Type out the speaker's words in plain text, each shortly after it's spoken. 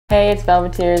Hey, it's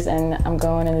Velvetears, and I'm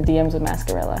going in the DMs with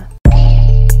Mascarilla.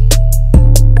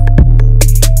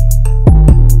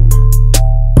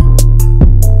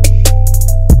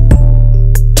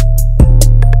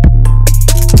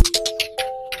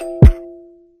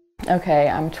 Okay,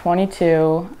 I'm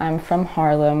 22, I'm from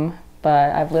Harlem,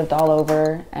 but I've lived all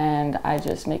over and I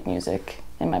just make music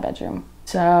in my bedroom.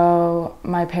 So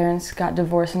my parents got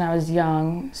divorced when I was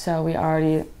young, so we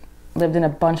already lived in a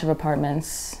bunch of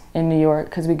apartments in New York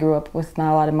because we grew up with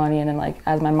not a lot of money, and then like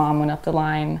as my mom went up the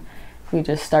line, we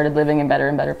just started living in better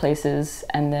and better places.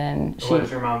 And then what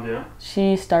does your mom do?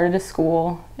 She started a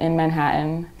school in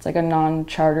Manhattan. It's like a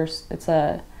non-charter,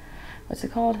 what's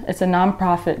it called? It's a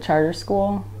non-profit charter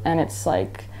school, and it's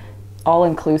like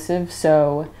all-inclusive,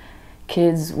 so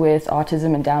kids with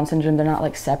autism and Down syndrome, they're not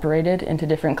like separated into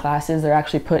different classes. They're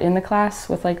actually put in the class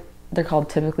with like, they're called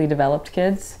typically developed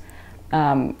kids,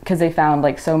 because they found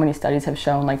like so many studies have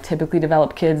shown like typically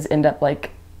developed kids end up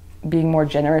like being more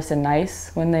generous and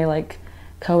nice when they like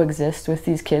coexist with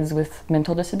these kids with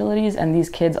mental disabilities, and these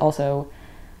kids also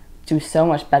do so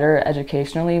much better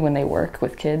educationally when they work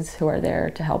with kids who are there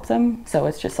to help them. So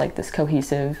it's just like this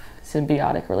cohesive,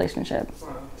 symbiotic relationship.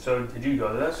 So did you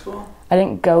go to that school? I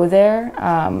didn't go there,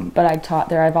 but I taught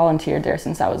there. I volunteered there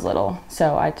since I was little.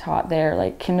 So I taught there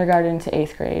like kindergarten to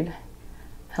 8th grade,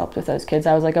 helped with those kids.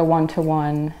 I was like a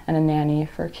one-to-one and a nanny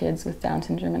for kids with Down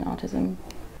syndrome and autism.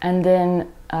 And then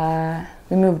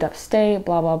we moved upstate,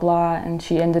 blah, blah, blah, and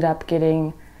she ended up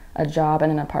getting a job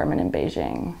in an apartment in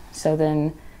Beijing. So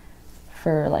then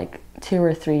for like 2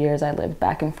 or 3 years, I lived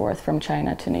back and forth from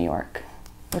China to New York,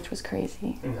 which was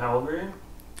crazy. And how old were you?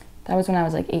 That was when I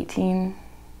was like 18.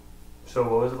 So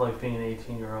what was it like being an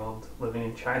 18-year-old living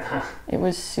in China? It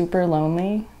was super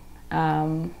lonely.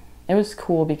 It was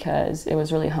cool because it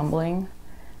was really humbling,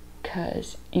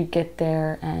 because you get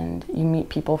there and you meet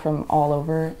people from all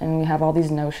over, and we have all these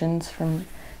notions from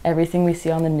everything we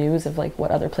see on the news of like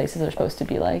what other places are supposed to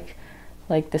be like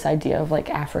this idea of like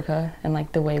Africa, and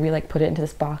like the way we like put it into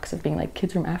this box of being like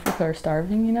kids from Africa are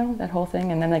starving, you know, that whole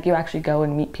thing. And then like you actually go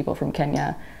and meet people from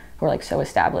Kenya who are like so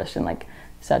established and like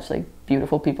such like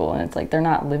beautiful people, and it's like they're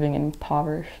not living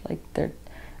impoverished, like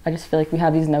I just feel like we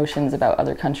have these notions about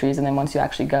other countries, and then once you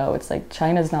actually go, it's like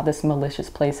China's not this malicious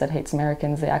place that hates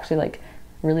Americans. They actually like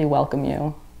really welcome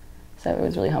you. So it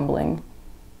was really humbling.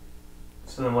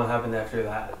 So then what happened after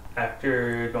that?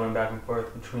 After going back and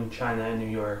forth between China and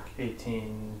New York,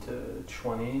 18 to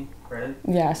 20, right?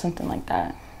 Yeah, something like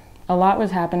that. A lot was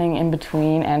happening in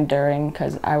between and during,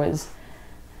 because I was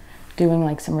doing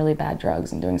like some really bad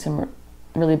drugs and doing some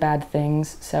really bad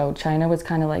things. So China was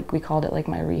kind of like, we called it like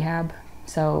my rehab.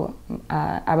 So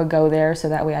I would go there so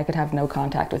that way I could have no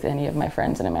contact with any of my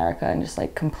friends in America and just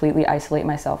like completely isolate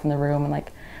myself in the room and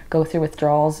like go through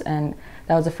withdrawals. And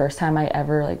that was the first time I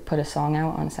ever like put a song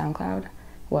out on SoundCloud.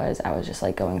 I was just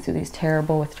like going through these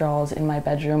terrible withdrawals in my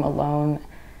bedroom alone,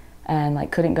 and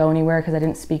like couldn't go anywhere because I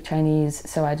didn't speak Chinese.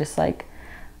 So I just like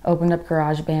opened up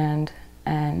GarageBand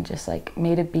and just like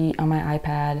made a beat on my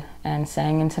iPad and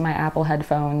sang into my Apple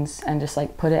headphones and just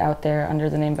like put it out there under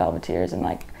the name Velvetears. And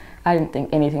like I didn't think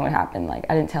anything would happen. Like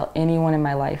I didn't tell anyone in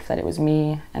my life that it was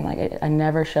me, and like I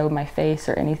never showed my face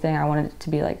or anything. I wanted it to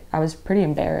be like, I was pretty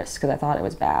embarrassed because I thought it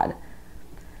was bad.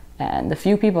 And the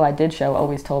few people I did show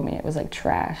always told me it was like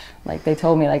trash. Like they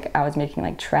told me like I was making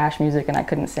like trash music and I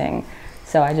couldn't sing.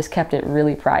 So I just kept it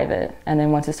really private. And then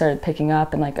once it started picking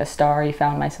up and like a star, he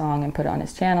found my song and put it on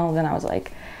his channel, then I was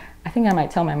like, I think I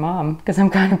might tell my mom because I'm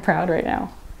kind of proud right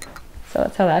now. So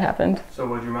that's how that happened. So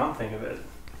what did your mom think of it?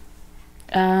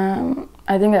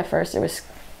 I think at first it was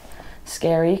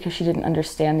scary because she didn't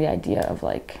understand the idea of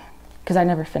like, because I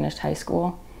never finished high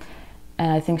school.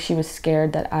 And I think she was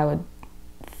scared that I would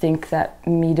think that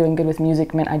me doing good with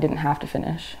music meant I didn't have to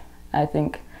finish. I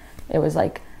think it was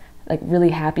like really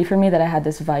happy for me that I had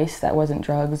this vice that wasn't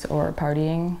drugs or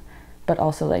partying, but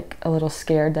also like a little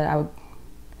scared that I would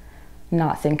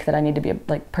not think that I need to be a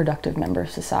like productive member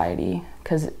of society.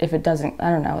 Because if it doesn't,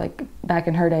 I don't know, like back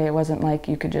in her day, it wasn't like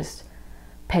you could just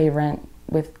pay rent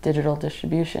with digital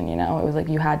distribution, you know? It was like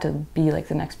you had to be like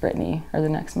the next Britney or the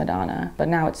next Madonna. But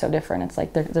now it's so different. It's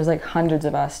like there's like hundreds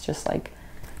of us just like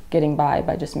getting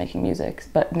by just making music.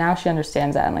 But now she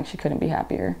understands that, and like she couldn't be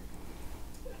happier.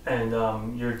 And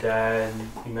your dad,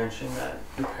 you mentioned that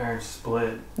your parents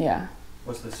split. Yeah.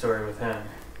 What's the story with him?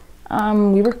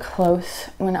 We were close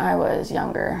when I was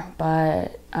younger,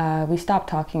 but we stopped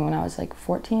talking when I was like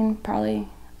 14 probably.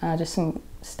 Just some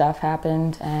stuff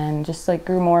happened and just like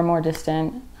grew more and more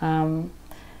distant.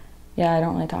 Yeah, I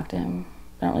don't really talk to him.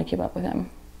 I don't really keep up with him.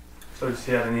 So does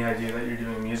he have any idea that you're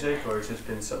doing music, or it's just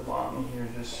been so long, you're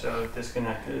just so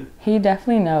disconnected? He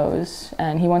definitely knows,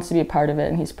 and he wants to be a part of it,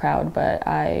 and he's proud, but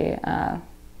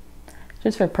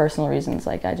just for personal reasons,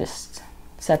 like I just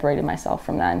separated myself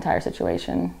from that entire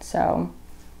situation. So,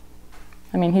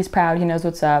 I mean, he's proud, he knows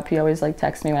what's up, he always like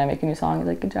texts me when I make a new song, he's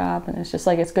like, good job, and it's just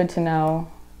like, it's good to know,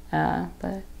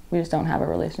 but we just don't have a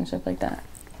relationship like that.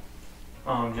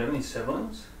 Do you have any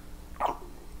siblings?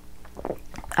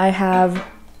 I have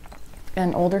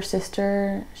an older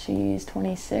sister, she's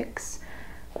 26.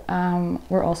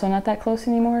 We're also not that close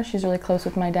anymore. She's really close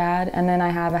with my dad. And then I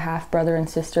have a half brother and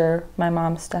sister, my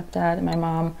mom's stepdad and my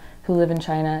mom, who live in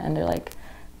China, and they're like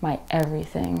my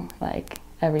everything, like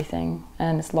everything.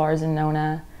 And it's Lars and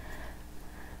Nona.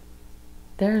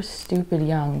 They're stupid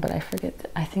young, but I forget,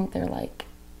 I think they're like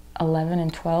 11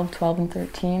 and 12, 12 and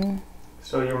 13.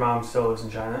 So your mom still lives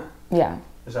in China? Yeah.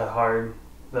 Is that hard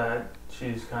that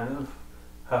she's kind of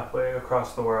halfway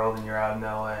across the world and you're out in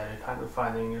LA kind of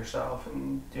finding yourself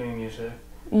and doing music?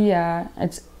 Yeah,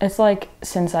 it's like,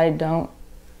 since I don't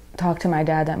talk to my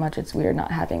dad that much, it's weird not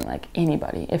having like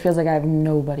anybody. It feels like I have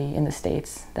nobody in the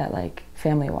States that like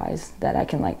family-wise that I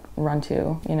can like run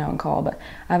to, you know, and call. But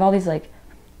I have all these like,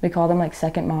 we call them like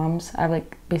second moms. I have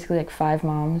like basically like 5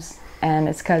 moms, and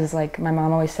it's because like my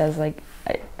mom always says like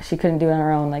she couldn't do it on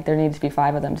her own, like there needs to be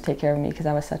 5 of them to take care of me because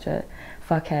I was such a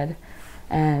fuckhead.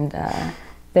 And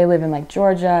they live in like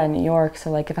Georgia and New York, so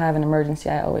like if I have an emergency,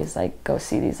 I always like go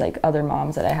see these like other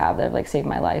moms that I have that have like saved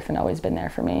my life and always been there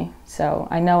for me. So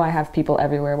I know I have people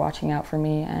everywhere watching out for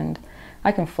me, and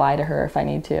I can fly to her if I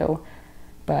need to.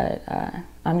 But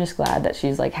I'm just glad that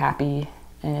she's like happy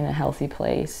and in a healthy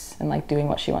place and like doing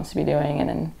what she wants to be doing, and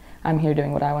then I'm here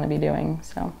doing what I want to be doing.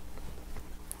 So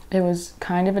it was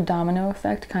kind of a domino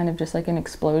effect, kind of just like an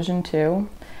explosion too.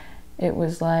 It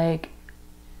was like,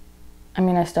 I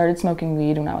mean, I started smoking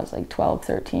weed when I was like 12,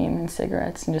 13, and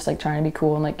cigarettes, and just like trying to be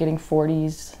cool and like getting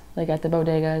 40s like at the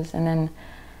bodegas. And then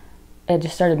it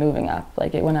just started moving up.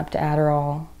 Like it went up to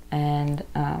Adderall and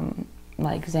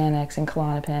like Xanax and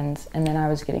Klonopins. And then I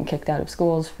was getting kicked out of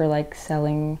schools for like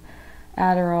selling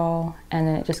Adderall. And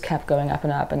then it just kept going up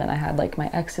and up. And then I had like my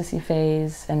ecstasy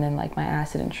phase, and then like my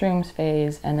acid and shrooms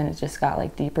phase. And then it just got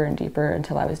like deeper and deeper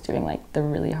until I was doing like the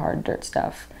really hard dirt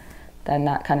stuff. Then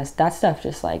that stuff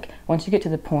just like, once you get to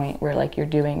the point where like you're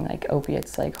doing like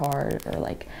opiates like hard or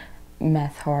like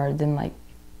meth hard, then like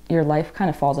your life kind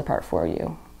of falls apart for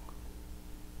you.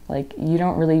 Like you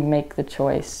don't really make the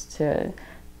choice to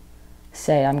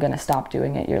say I'm gonna stop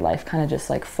doing it. Your life kind of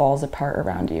just like falls apart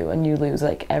around you, and you lose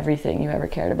like everything you ever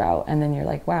cared about, and then you're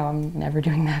like, wow, I'm never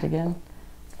doing that again.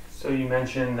 So you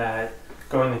mentioned that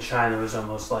going to China was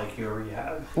almost like your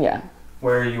rehab. Yeah.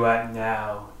 Where are you at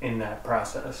now in that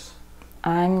process?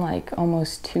 I'm like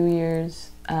almost 2 years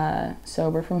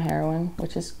sober from heroin,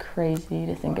 which is crazy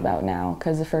to think about now,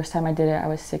 because the first time I did it I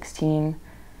was 16,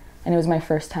 and it was my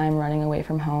first time running away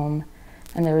from home.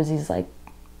 And there was these like,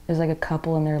 there's like a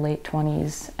couple in their late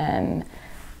 20s, and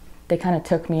they kind of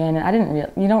took me in, and I didn't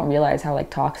you don't realize how like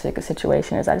toxic a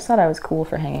situation is. I just thought I was cool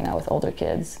for hanging out with older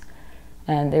kids,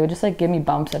 and they would just like give me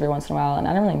bumps every once in a while, and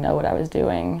I didn't really know what I was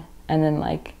doing. And then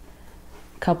like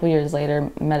couple years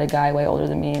later, met a guy way older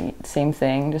than me, same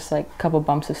thing, just like a couple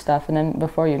bumps of stuff, and then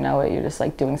before you know it, you're just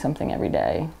like doing something every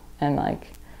day. And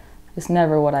like, it's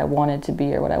never what I wanted to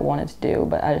be or what I wanted to do,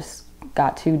 but I just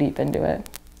got too deep into it.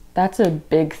 That's a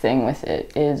big thing with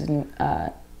it, is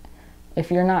if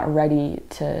you're not ready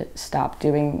to stop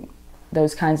doing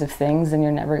those kinds of things, then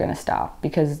you're never gonna stop,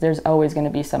 because there's always gonna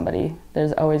be somebody,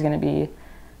 there's always gonna be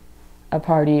a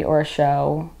party or a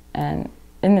show. And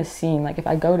in this scene, like if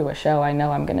I go to a show, I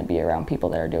know I'm gonna be around people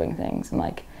that are doing things, and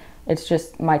like it's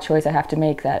just my choice I have to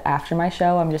make, that after my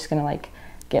show I'm just gonna like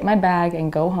get my bag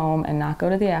and go home and not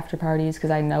go to the after parties, because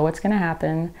I know what's gonna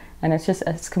happen. And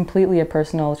it's completely a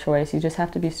personal choice. You just have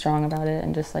to be strong about it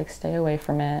and just like stay away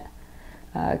from it,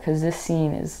 because this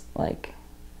scene is like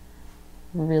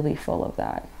really full of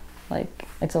that. Like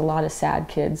it's a lot of sad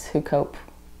kids who cope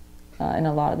in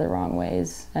a lot of the wrong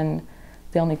ways, and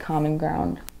the only common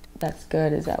ground that's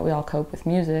good is that we all cope with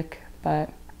music. But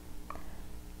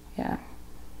yeah,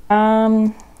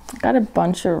 got a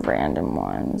bunch of random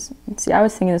ones. See, I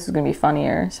was thinking this was gonna be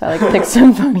funnier, so I like picked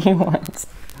some funny ones.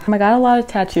 I got a lot of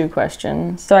tattoo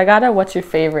questions. So I got a what's your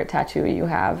favorite tattoo you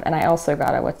have, and I also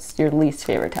got a what's your least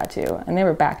favorite tattoo, and they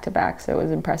were back to back, so it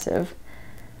was impressive.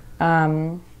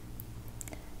 My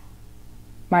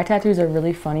tattoos are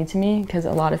really funny to me because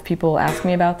a lot of people ask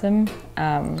me about them,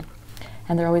 and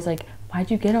they're always like, why'd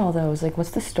you get all those? Like,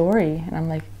 what's the story? And I'm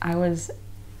like, I was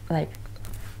like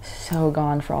so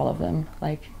gone for all of them.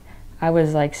 Like, I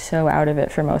was like so out of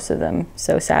it for most of them.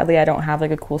 So sadly, I don't have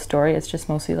like a cool story. It's just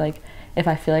mostly like if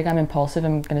I feel like I'm impulsive,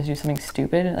 I'm gonna do something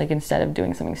stupid. Like instead of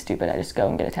doing something stupid, I just go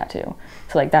and get a tattoo.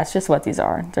 So like that's just what these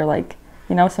are. They're like,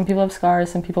 you know, some people have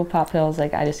scars, some people pop pills.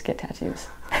 Like I just get tattoos.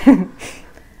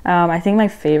 I think my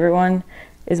favorite one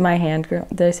is my hand girl.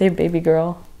 Did I say baby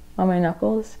girl on my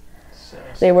knuckles?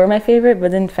 They were my favorite,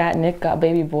 but then Fat Nick got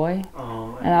baby boy,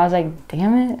 and I was like,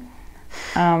 damn it.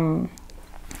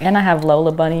 And I have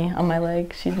Lola Bunny on my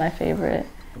leg. She's my favorite.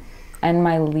 And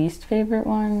my least favorite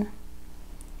one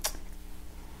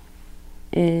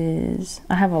is,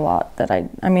 I have a lot that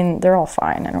I mean, they're all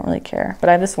fine. I don't really care. But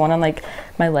I have this one on like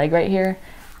my leg right here.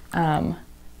 And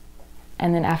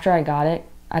then after I got it,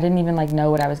 I didn't even like know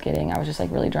what I was getting. I was just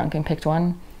like really drunk and picked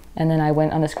one. And then I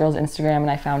went on this girl's Instagram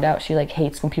and I found out she like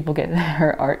hates when people get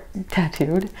her art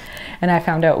tattooed. And I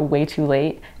found out way too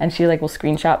late. And she like will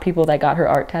screenshot people that got her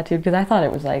art tattooed because I thought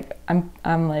it was like, I'm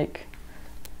like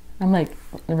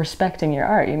respecting your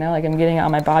art, you know, like I'm getting it on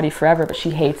my body forever, but she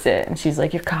hates it. And she's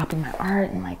like, you're copying my art.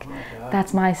 And like,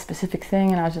 that's my specific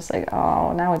thing. And I was just like,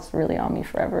 oh, now it's really on me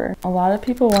forever. A lot of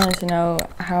people wanted to know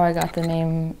how I got the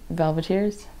name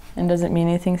Velvetears and does it mean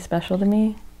anything special to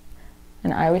me?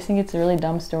 And I always think it's a really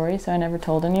dumb story, so I never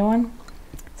told anyone.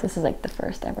 So this is like the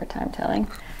first ever time telling.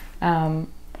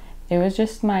 It was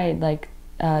just my like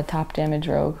top damage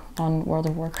rogue on World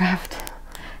of Warcraft.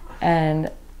 And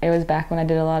it was back when I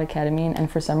did a lot of ketamine, and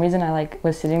for some reason I like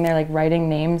was sitting there like writing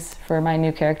names for my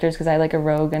new characters because I had like a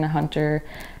rogue and a hunter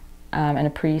and a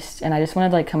priest, and I just wanted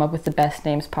to like come up with the best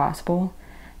names possible.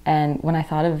 And when I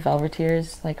thought of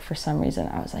Velvetears, like for some reason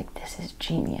I was like, this is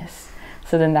genius.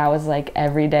 So then that was like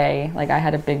every day, like I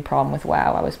had a big problem with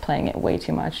WoW. I was playing it way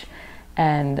too much,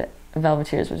 and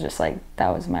Velvetears was just like, that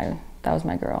was my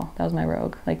girl, that was my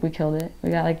rogue. Like we killed it. We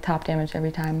got like top damage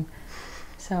every time.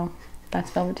 So that's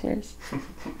Velvetears.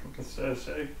 That's so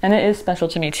sick. And it is special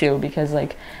to me too because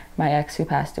like my ex who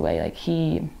passed away, like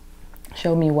he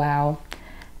showed me WoW,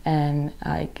 and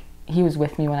like he was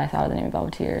with me when I thought of the name of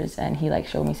Velvetears, and he like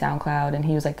showed me SoundCloud, and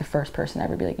he was like the first person to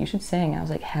ever be like, you should sing. I was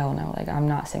like, hell no, like I'm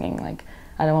not singing, like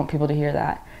I don't want people to hear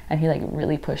that. And he like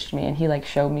really pushed me, and he like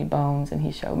showed me Bones, and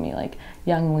he showed me like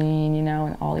Young Lean, you know,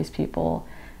 and all these people.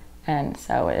 And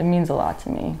so it means a lot to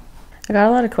me. I got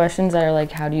a lot of questions that are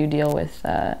like, how do you deal with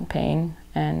pain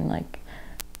and like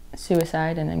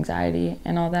suicide and anxiety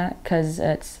and all that? Because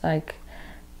it's like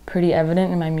pretty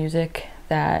evident in my music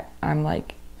that I'm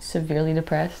like severely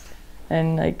depressed,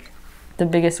 and like the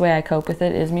biggest way I cope with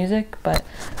it is music, but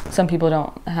some people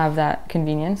don't have that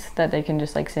convenience that they can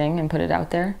just like sing and put it out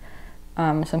there.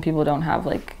 Some people don't have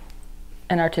like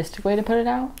an artistic way to put it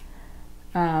out.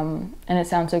 And it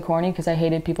sounds so corny because I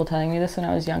hated people telling me this when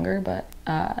I was younger, but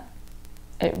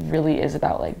it really is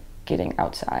about like getting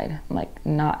outside and like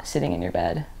not sitting in your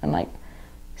bed and like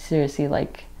seriously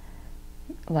like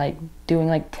doing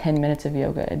like 10 minutes of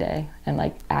yoga a day and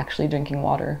like actually drinking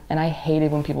water. And I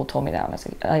hated when people told me that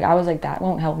when I was like that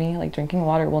won't help me, like drinking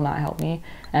water will not help me.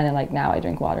 And then like now I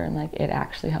drink water and like it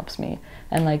actually helps me.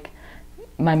 And like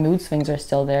my mood swings are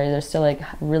still there. There's still like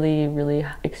really, really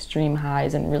extreme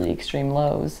highs and really extreme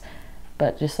lows,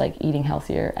 but just like eating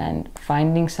healthier and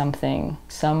finding something,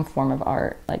 some form of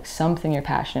art, like something you're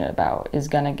passionate about is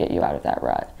gonna get you out of that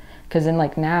rut. Because then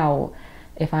like now,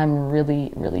 if I'm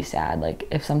really, really sad, like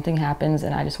if something happens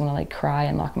and I just wanna like cry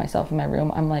and lock myself in my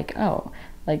room, I'm like, oh,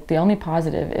 like the only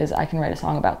positive is I can write a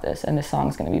song about this, and this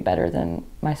song's gonna be better than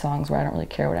my songs where I don't really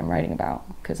care what I'm writing about.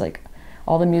 Because like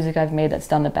all the music I've made that's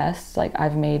done the best, like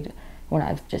I've made when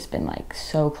I've just been like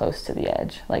so close to the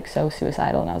edge, like so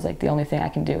suicidal, and I was like, the only thing I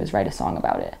can do is write a song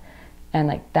about it. And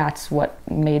like that's what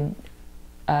made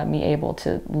me able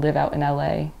to live out in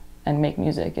LA and make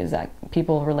music, is that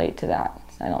people relate to that.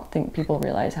 I don't think people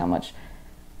realize how much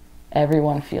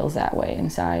everyone feels that way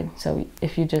inside. So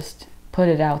if you just put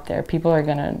it out there, people are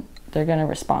they're gonna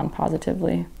respond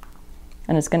positively,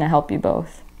 and it's gonna help you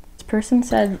both. This person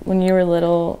said, when you were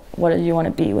little, what did you want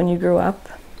to be when you grew up?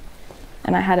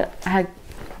 And I had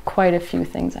quite a few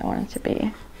things I wanted to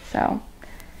be. So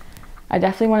I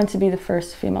definitely wanted to be the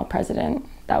first female president.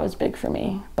 That was big for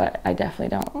me, but I definitely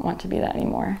don't want to be that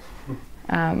anymore.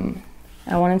 I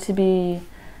wanted to be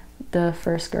the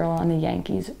first girl on the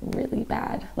Yankees really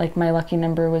bad. Like my lucky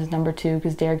number was number 2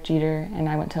 because Derek Jeter, and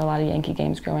I went to a lot of Yankee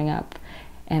games growing up.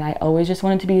 And I always just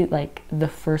wanted to be like the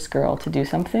first girl to do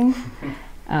something.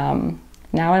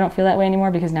 Now I don't feel that way anymore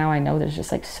because now I know there's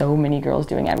just like so many girls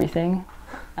doing everything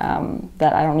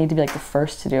that I don't need to be like the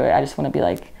first to do it. I just want to be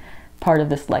like part of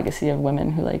this legacy of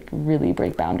women who like really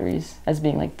break boundaries as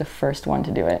being like the first one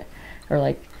to do it, or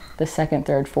like the second,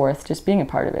 third, fourth. Just being a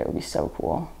part of it would be so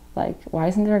cool. Like, why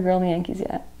isn't there a girl in the Yankees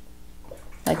yet?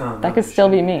 Like, Oh, that could still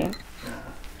be me. Yeah.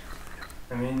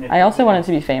 I mean, I also wanted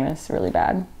to be famous really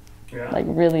bad. Yeah. Like,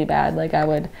 really bad. Like, I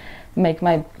would make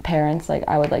my parents, like,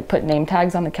 I would, like, put name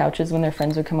tags on the couches when their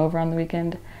friends would come over on the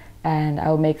weekend. And I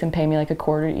would make them pay me, like,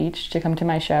 $0.25 each to come to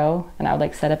my show. And I would,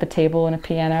 like, set up a table and a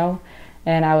piano.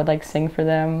 And I would, like, sing for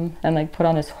them and, like, put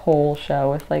on this whole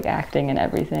show with, like, acting and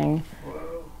everything.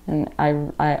 Whoa. And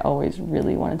I always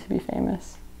really wanted to be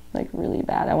famous. Like, really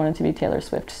bad. I wanted to be Taylor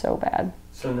Swift so bad.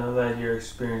 So now that you're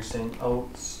experiencing,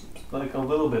 like, a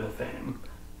little bit of fame,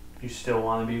 you still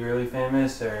want to be really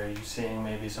famous, or are you seeing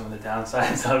maybe some of the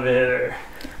downsides of it,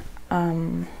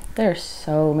 or? There's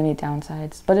so many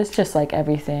downsides, but it's just like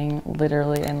everything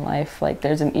literally in life. Like,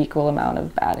 there's an equal amount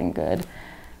of bad and good.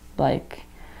 Like,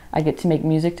 I get to make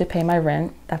music to pay my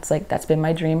rent. That's been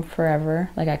my dream forever.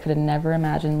 Like, I could have never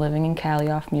imagined living in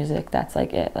Cali off music. That's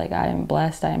like it. Like, I am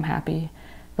blessed, I am happy.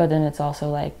 But then it's also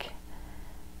like,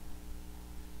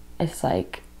 it's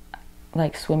like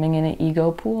swimming in an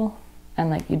ego pool, and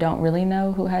like, you don't really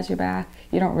know who has your back.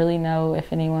 You don't really know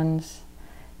if anyone's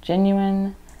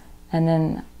genuine. And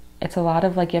then it's a lot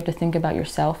of like, you have to think about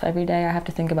yourself every day. I have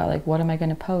to think about like, what am I going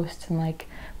to post, and like,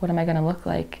 what am I going to look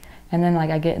like? And then like,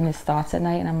 I get in these thoughts at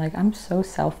night, and I'm like, I'm so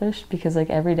selfish, because like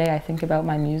every day I think about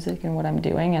my music and what I'm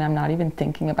doing, and I'm not even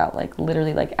thinking about like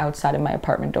literally like outside of my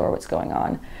apartment door what's going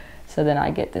on. So then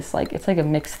I get this like, it's like a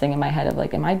mixed thing in my head of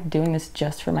like, am I doing this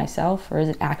just for myself, or is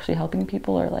it actually helping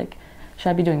people, or like, should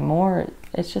I be doing more?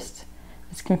 It's just,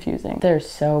 it's confusing. There's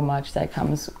so much that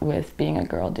comes with being a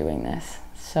girl doing this.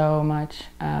 So much.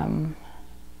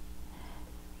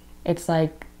 It's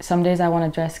like, some days I want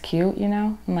to dress cute, you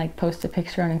know, and like post a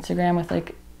picture on Instagram with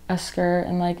like a skirt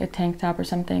and like a tank top or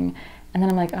something. And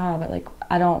then I'm like, oh, but like,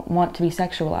 I don't want to be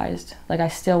sexualized. Like, I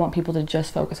still want people to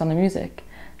just focus on the music.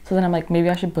 So then I'm like, maybe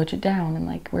I should butch it down and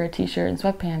like wear a t-shirt and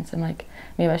sweatpants, and like,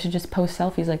 maybe I should just post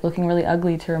selfies like looking really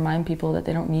ugly to remind people that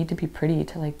they don't need to be pretty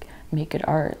to like make good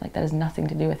art. Like, that has nothing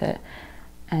to do with it.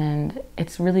 And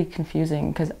it's really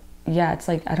confusing, because yeah, it's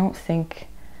like, I don't think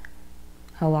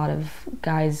a lot of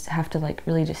guys have to like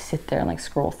really just sit there and like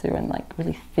scroll through and like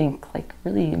really think, like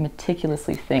really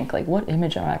meticulously think, like, what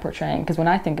image am I portraying? Because when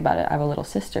I think about it, I have a little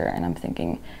sister, and I'm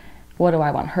thinking, what do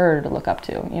I want her to look up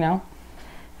to, you know?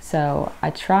 So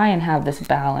I try and have this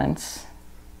balance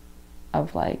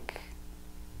of like,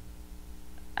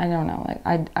 I don't know,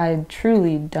 like I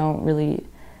truly don't really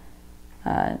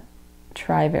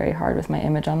try very hard with my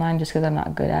image online, just because I'm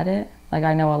not good at it. Like,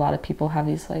 I know a lot of people have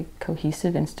these like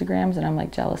cohesive Instagrams, and I'm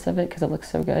like jealous of it because it looks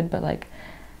so good, but like,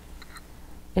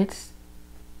 it's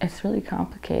really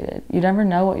complicated. You never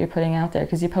know what you're putting out there,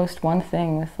 because you post one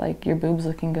thing with like your boobs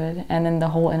looking good, and then the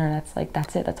whole internet's like,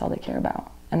 that's it, that's all they care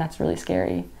about. And that's really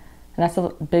scary. And that's a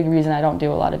big reason I don't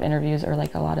do a lot of interviews or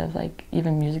like a lot of like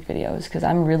even music videos, because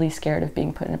I'm really scared of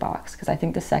being put in a box. Because I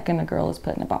think the second a girl is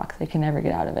put in a box, they can never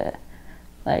get out of it.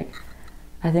 Like,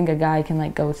 I think a guy can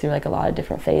like go through like a lot of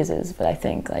different phases, but I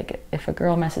think like if a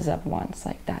girl messes up once,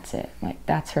 like that's it. Like,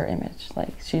 that's her image.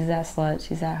 Like, she's that slut,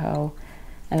 she's that hoe.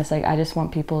 And it's like, I just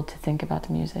want people to think about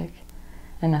the music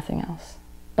and nothing else.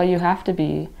 But you have to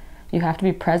be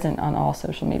present on all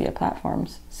social media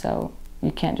platforms. So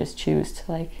you can't just choose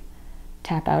to like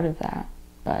tap out of that.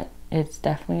 But it's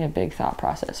definitely a big thought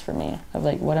process for me of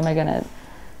like, what am I gonna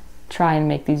try and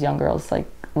make these young girls like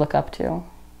look up to?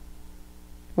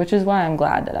 Which is why I'm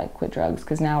glad that I quit drugs,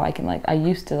 because now I can like, I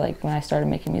used to like, when I started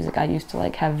making music, I used to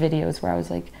like have videos where I was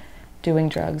like doing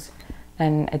drugs,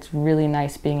 and it's really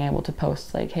nice being able to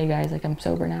post like, hey guys, like I'm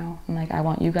sober now, and like I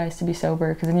want you guys to be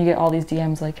sober, because then you get all these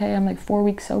DMs like, hey, I'm like 4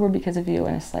 weeks sober because of you,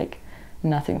 and it's like,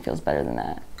 nothing feels better than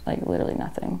that. Like, literally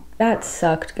nothing. That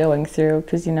sucked going through,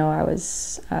 because you know, I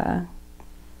was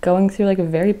going through like a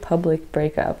very public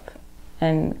breakup,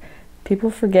 and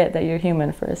people forget that you're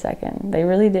human for a second. They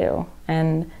really do.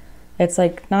 And it's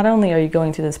like, not only are you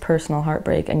going through this personal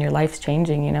heartbreak and your life's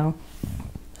changing, you know,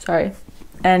 sorry,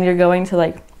 and you're going to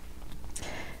like,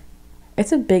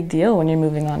 it's a big deal when you're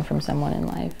moving on from someone in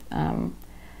life.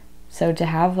 So to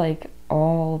have like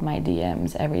all my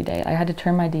DMs every day, I had to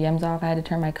turn my DMs off, I had to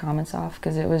turn my comments off,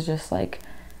 because it was just like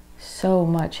so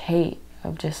much hate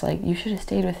of just like, you should have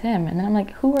stayed with him. And then I'm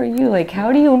like, who are you? Like,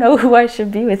 how do you know who I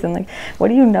should be with? And like, what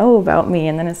do you know about me?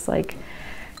 And then it's like,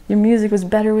 your music was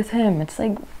better with him. It's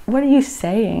like, what are you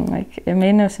saying? Like, it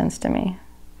made no sense to me.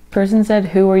 Person said,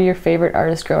 who were your favorite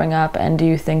artists growing up, and do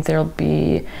you think there'll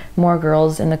be more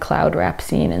girls in the cloud rap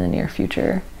scene in the near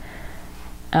future?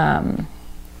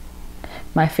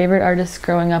 My favorite artists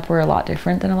growing up were a lot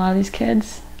different than a lot of these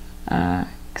kids,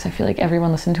 because I feel like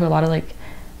everyone listened to a lot of like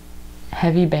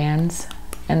heavy bands,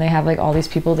 and they have like all these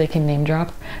people they can name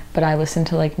drop, but I listen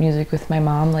to like music with my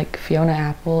mom, like Fiona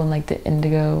Apple and like the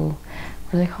Indigo,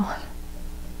 what are they called?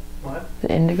 What?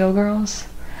 The Indigo Girls?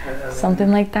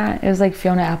 Something like that. It was like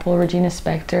Fiona Apple, Regina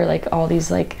Spektor, like all these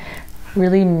like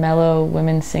really mellow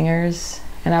women singers,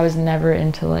 and I was never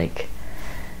into like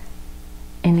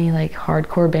any like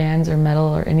hardcore bands or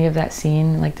metal or any of that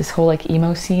scene. Like this whole like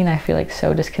emo scene, I feel like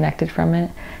so disconnected from it,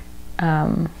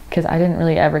 because I didn't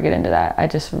really ever get into that. I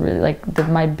just really like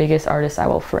my biggest artist I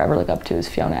will forever look up to is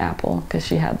Fiona Apple, because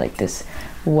she had like this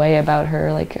way about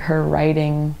her, like her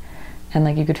writing, and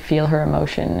like you could feel her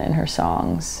emotion in her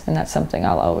songs, and that's something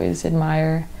I'll always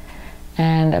admire.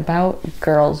 And about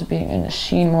girls being in the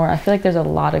scene more, I feel like there's a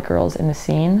lot of girls in the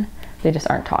scene, they just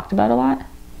aren't talked about a lot.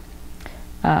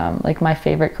 Like my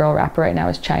favorite girl rapper right now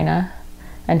is China,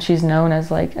 and she's known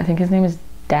as like, I think his name is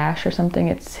Dash or something,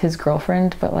 it's his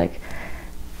girlfriend, but like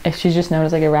if she's just known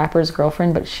as like a rapper's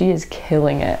girlfriend, but she is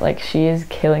killing it. Like she is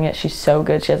killing it, she's so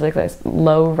good. She has like this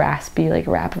low raspy like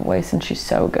rap voice, and she's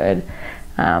so good.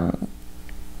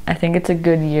 I think it's a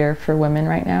good year for women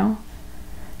right now,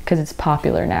 because it's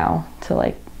popular now to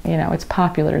like, you know, it's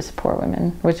popular to support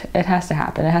women, which it has to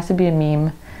happen. It has to be a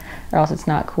meme or else it's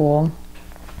not cool.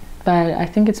 But I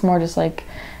think it's more just like,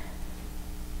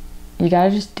 you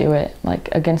gotta just do it, like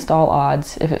against all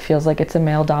odds. If it feels like it's a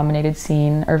male dominated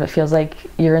scene, or if it feels like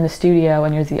you're in the studio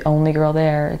and you're the only girl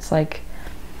there, it's like,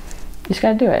 you just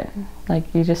gotta do it. Like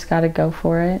you just gotta go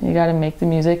for it. You gotta make the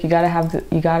music. You gotta have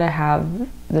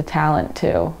the talent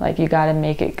too. Like you gotta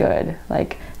make it good.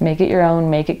 Like make it your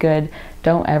own, make it good.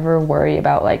 Don't ever worry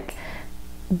about like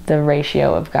the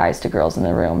ratio of guys to girls in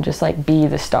the room. Just like be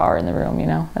the star in the room, you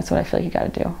know? That's what I feel like you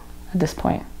gotta do at this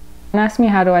point. And ask me,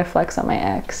 how do I flex on my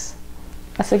ex?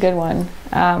 That's a good one.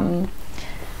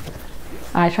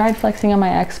 I tried flexing on my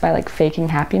ex by like faking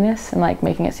happiness and like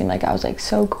making it seem like I was like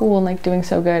so cool and like doing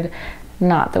so good.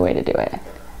 Not the way to do it.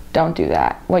 Don't do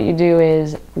that. What you do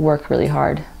is work really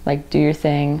hard. Like do your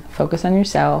thing, focus on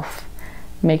yourself,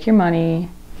 make your money,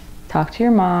 talk to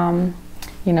your mom,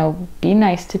 you know, be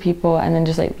nice to people, and then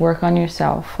just like work on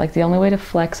yourself. Like the only way to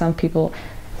flex on people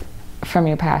from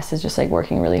your past is just like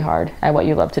working really hard at what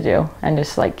you love to do, and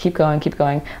just like keep going, keep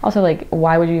going. Also, like,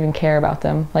 why would you even care about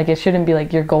them? Like it shouldn't be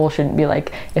like, your goal shouldn't be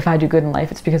like, if I do good in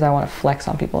life it's because I want to flex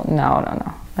on people.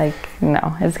 No, like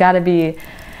no, it's got to be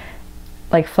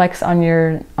like flex on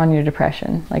your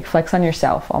depression, like flex on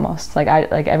yourself almost. Like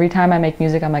every time I make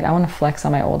music I'm like, I want to flex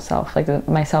on my old self, like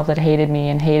myself that hated me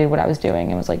and hated what I was doing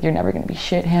and was like, you're never gonna be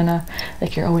shit, Hannah,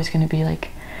 like you're always gonna be like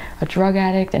a drug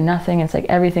addict and nothing. It's like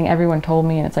everything everyone told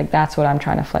me, and it's like that's what I'm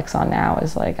trying to flex on now,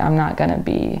 is like I'm not gonna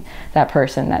be that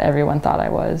person that everyone thought I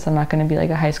was. I'm not gonna be like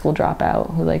a high school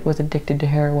dropout who like was addicted to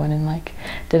heroin and like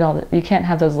did all that. You can't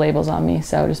have those labels on me.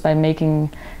 So just by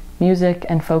making music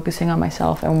and focusing on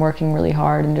myself and working really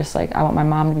hard, and just like I want my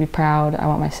mom to be proud, I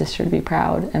want my sister to be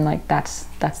proud, and like that's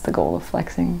the goal of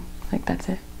flexing. Like that's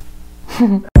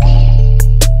it.